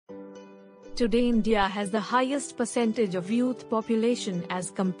Today India has the highest percentage of youth population as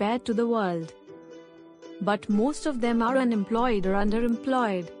compared to the world. But most of them are unemployed or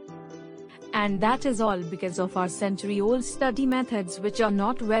underemployed. And that is all because of our century-old study methods which are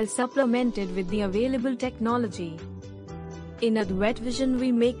not well supplemented with the available technology. In Advait Vision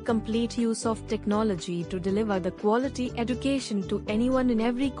we make complete use of technology to deliver the quality education to anyone in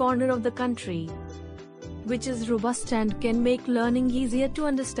every corner of the country, which is robust and can make learning easier to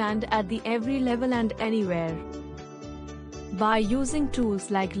understand at the every level and anywhere. By using tools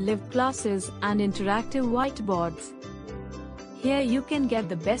like live classes and interactive whiteboards, here you can get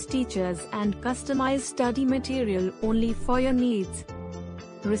the best teachers and customized study material only for your needs.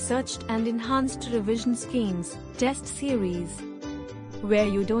 Researched and enhanced revision schemes, test series, where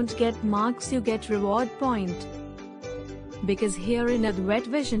you don't get marks, you get reward point. Because here in Advait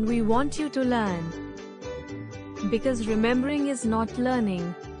Vision we want you to learn. Because remembering is not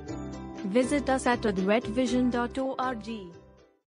learning. Visit us at advaitvision.org.